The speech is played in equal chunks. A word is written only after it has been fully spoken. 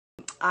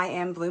I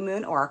am Blue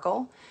Moon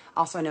Oracle,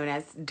 also known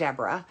as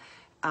Deborah,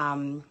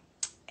 and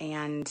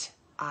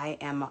I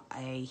am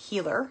a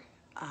healer,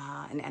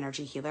 an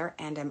energy healer,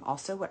 and I'm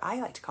also what I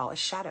like to call a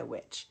shadow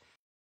witch.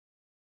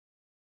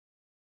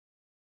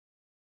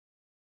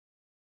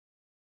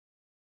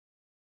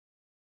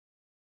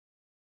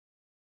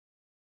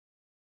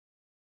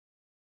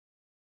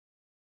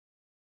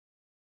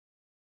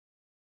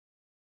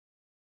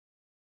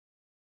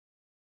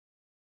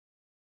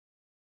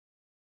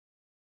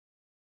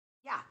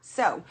 Yeah,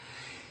 so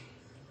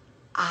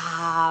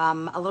a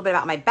little bit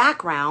about my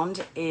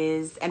background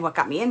is, and what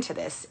got me into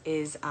this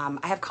is,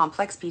 I have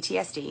complex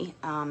PTSD.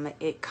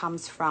 It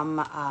comes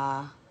from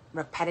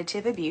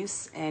repetitive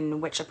abuse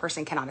in which a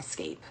person cannot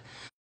escape.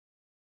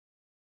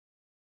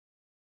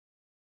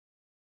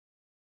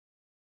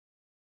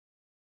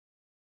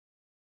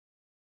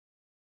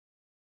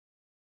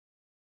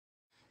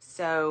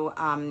 So,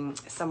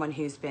 someone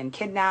who's been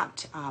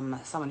kidnapped,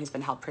 someone who's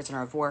been held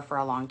prisoner of war for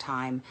a long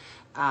time,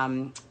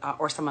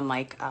 or someone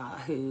like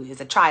who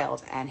is a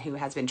child and who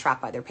has been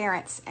trapped by their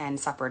parents and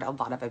suffered a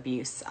lot of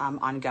abuse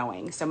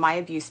ongoing. So my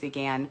abuse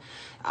began,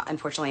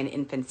 unfortunately, in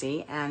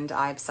infancy, and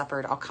I've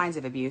suffered all kinds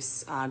of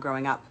abuse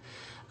growing up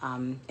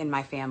in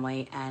my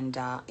family. And,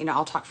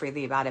 I'll talk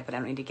freely about it, but I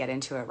don't need to get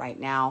into it right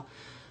now.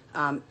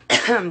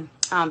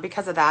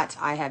 Because of that,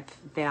 I have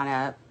been on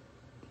a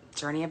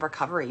journey of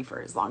recovery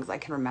for as long as I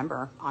can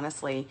remember.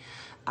 Honestly,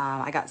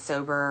 I got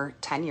sober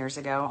 10 years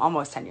ago,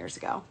 almost 10 years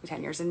ago,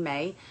 10 years in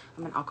May.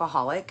 I'm an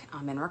alcoholic.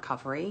 I'm in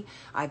recovery.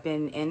 I've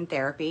been in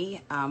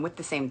therapy I've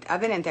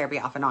been in therapy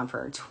off and on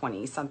for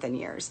 20 something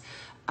years.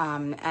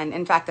 And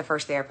in fact, the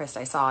first therapist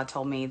I saw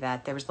told me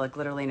that there was like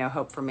literally no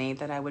hope for me,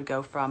 that I would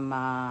go from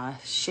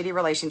shitty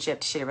relationship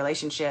to shitty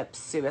relationship,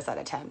 suicide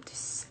attempt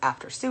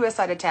after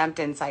suicide attempt,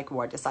 and psych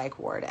ward to psych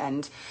ward.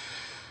 And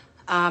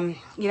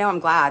I'm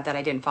glad that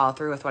I didn't follow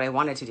through with what I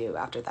wanted to do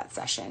after that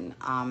session.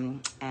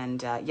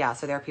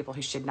 So there are people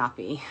who should not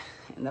be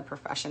in the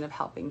profession of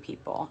helping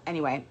people.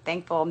 Anyway,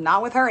 thankful,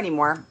 not with her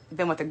anymore. I've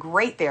been with a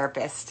great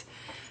therapist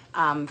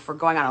for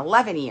going on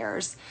 11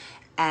 years.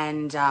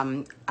 And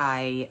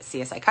I see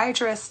a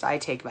psychiatrist, I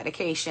take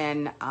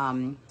medication.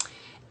 I've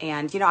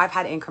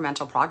had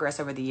incremental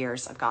progress over the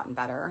years. I've gotten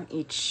better.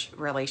 Each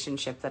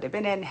relationship that I've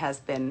been in has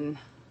been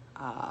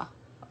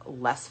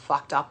less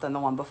fucked up than the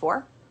one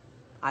before.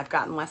 I've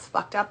gotten less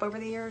fucked up over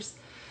the years,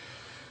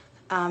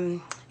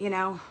 and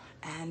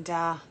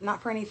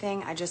not for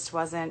anything. I just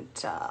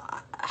wasn't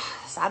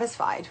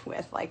satisfied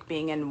with like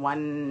being in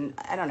one,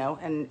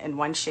 in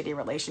one shitty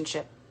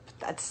relationship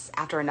that's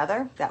after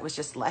another that was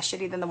just less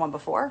shitty than the one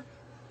before.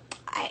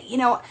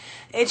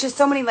 It's just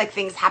so many like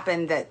things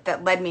happened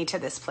that led me to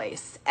this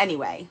place.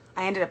 Anyway,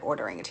 I ended up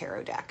ordering a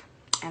tarot deck,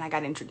 and I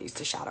got introduced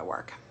to shadow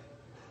work,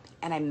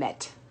 and I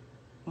met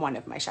one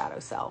of my shadow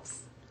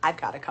selves. I've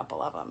got a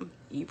couple of them.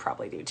 You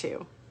probably do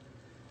too.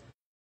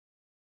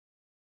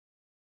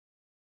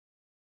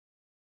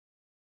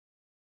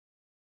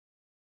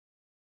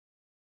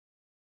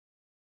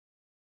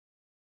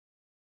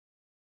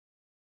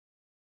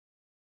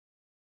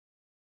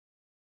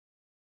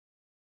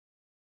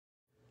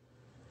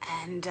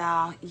 And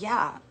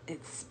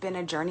it's been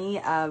a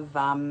journey of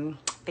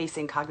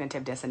facing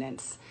cognitive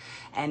dissonance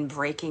and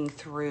breaking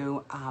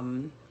through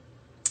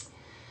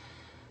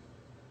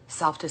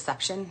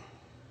self-deception,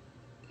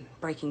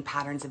 breaking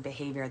patterns of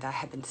behavior that I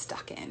had been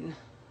stuck in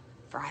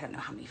for I don't know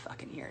how many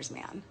fucking years,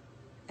 man.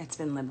 It's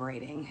been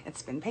liberating.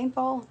 It's been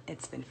painful.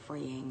 It's been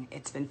freeing.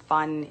 It's been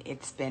fun.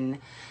 It's been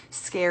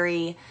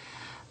scary.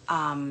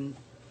 I've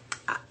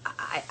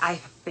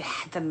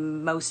had the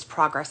most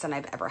progress than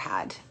I've ever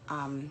had.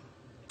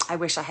 I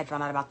wish I had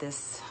found out about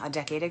this a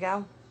decade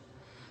ago,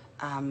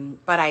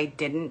 but I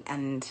didn't,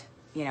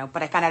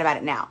 but I found out about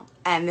it now.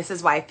 And this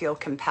is why I feel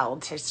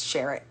compelled to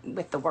share it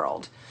with the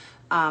world.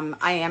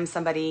 I am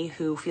somebody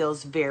who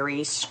feels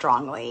very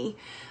strongly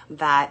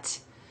that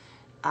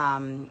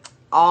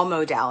all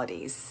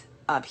modalities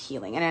of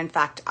healing, and in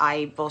fact,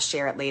 I will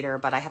share it later,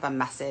 but I have a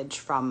message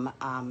from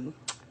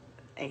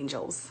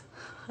angels.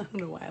 I don't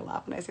know why I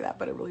laugh when I say that,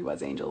 but it really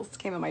was angels. It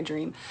came in my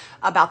dream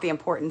about the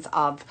importance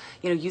of,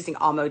 using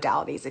all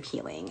modalities of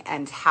healing,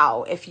 and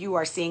how if you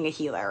are seeing a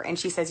healer and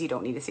she says you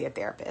don't need to see a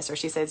therapist, or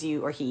she says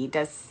you or he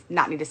does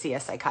not need to see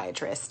a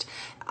psychiatrist,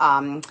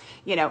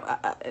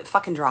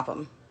 fucking drop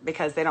them,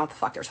 because they don't know what the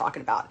fuck they're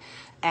talking about.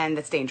 And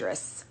that's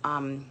dangerous.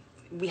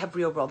 We have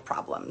real world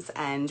problems,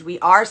 and we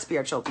are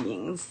spiritual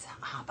beings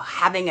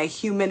having a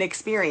human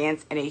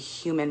experience in a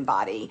human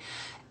body.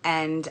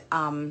 And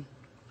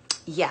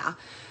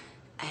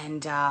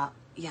a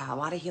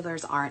lot of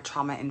healers aren't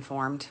trauma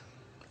informed.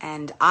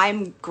 And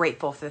I'm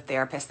grateful for the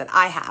therapist that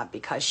I have,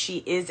 because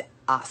she is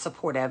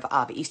supportive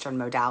of Eastern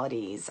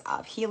modalities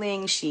of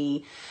healing.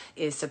 She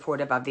is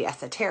supportive of the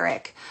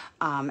esoteric.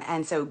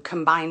 And so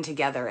combined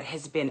together, it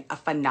has been a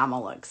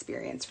phenomenal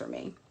experience for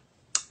me.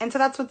 And so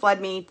that's what's led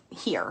me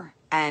here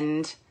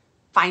and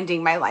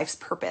finding my life's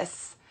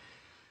purpose